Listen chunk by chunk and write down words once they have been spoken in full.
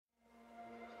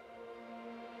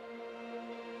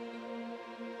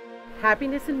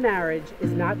Happiness in marriage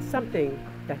is not something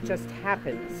that just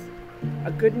happens.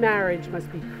 A good marriage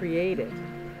must be created.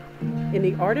 In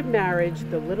the art of marriage,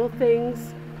 the little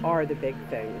things are the big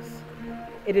things.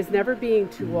 It is never being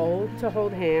too old to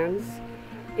hold hands.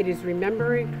 It is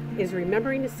remembering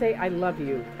to say I love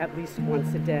you at least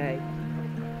once a day.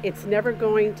 It's never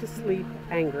going to sleep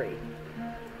angry.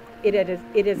 It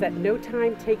is at no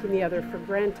time taking the other for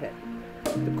granted.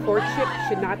 The courtship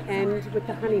should not end with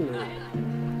the honeymoon.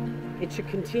 It should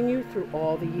continue through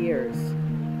all the years.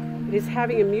 It is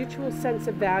having a mutual sense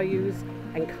of values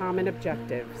and common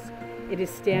objectives. It is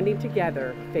standing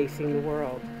together, facing the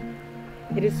world.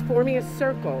 It is forming a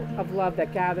circle of love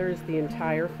that gathers the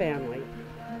entire family.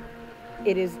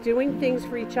 It is doing things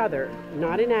for each other,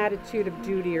 not in an attitude of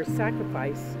duty or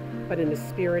sacrifice, but in a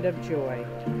spirit of joy.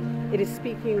 It is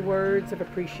speaking words of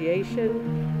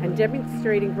appreciation and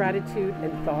demonstrating gratitude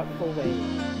in thoughtful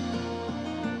ways.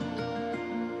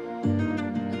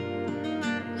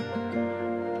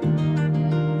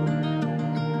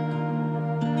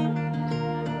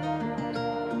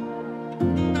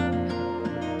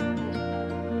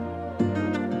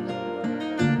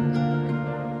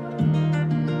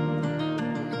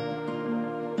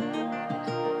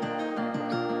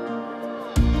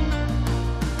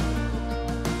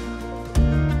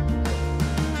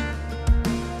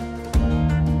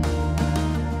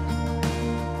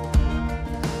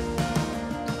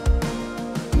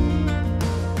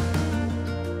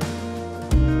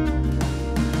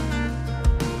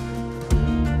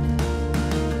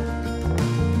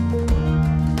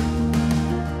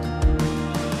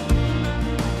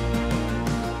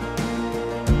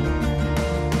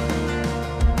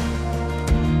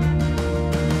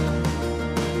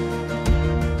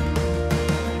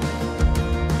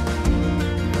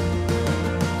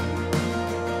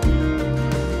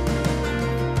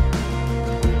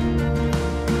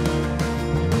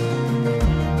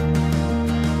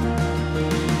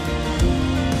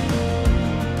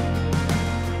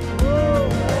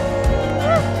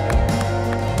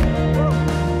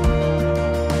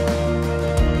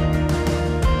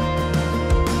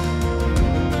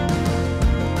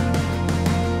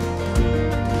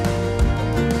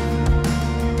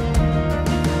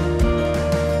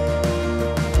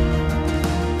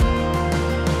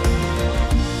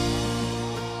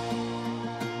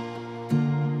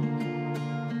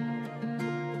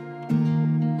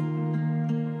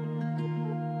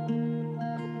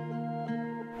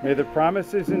 May the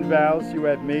promises and vows you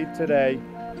have made today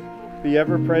be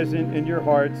ever present in your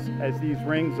hearts as these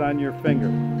rings on your finger.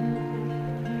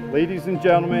 Ladies and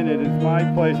gentlemen, it is my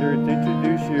pleasure to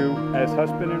introduce you as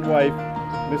husband and wife,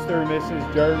 Mr. and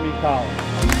Mrs. Jeremy Collins.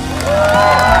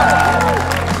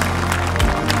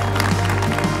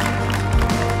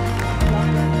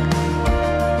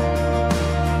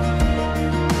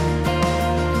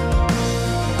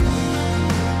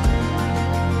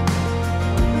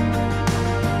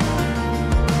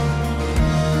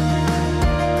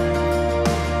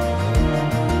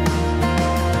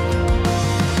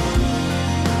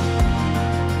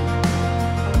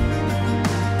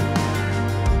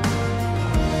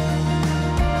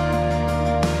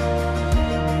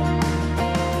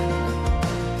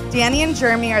 Dani and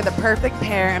Jeremy are the perfect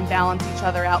pair and balance each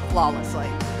other out flawlessly.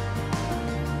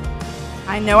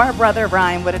 I know our brother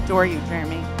Ryan would adore you,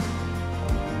 Jeremy.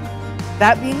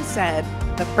 That being said,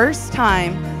 the first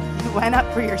time you went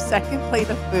up for your second plate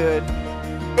of food,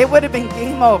 it would have been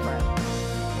game over.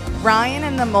 Ryan,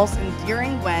 in the most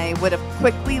endearing way, would have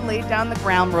quickly laid down the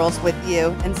ground rules with you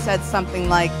and said something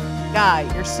like, "Guy,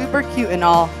 you're super cute and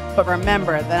all, but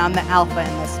remember that I'm the alpha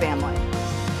in this family."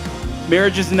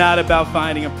 Marriage is not about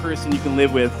finding a person you can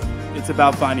live with. It's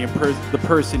about finding the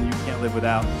person you can't live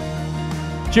without.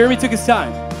 Jeremy took his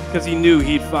time because he knew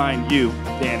he'd find you,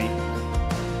 Dani.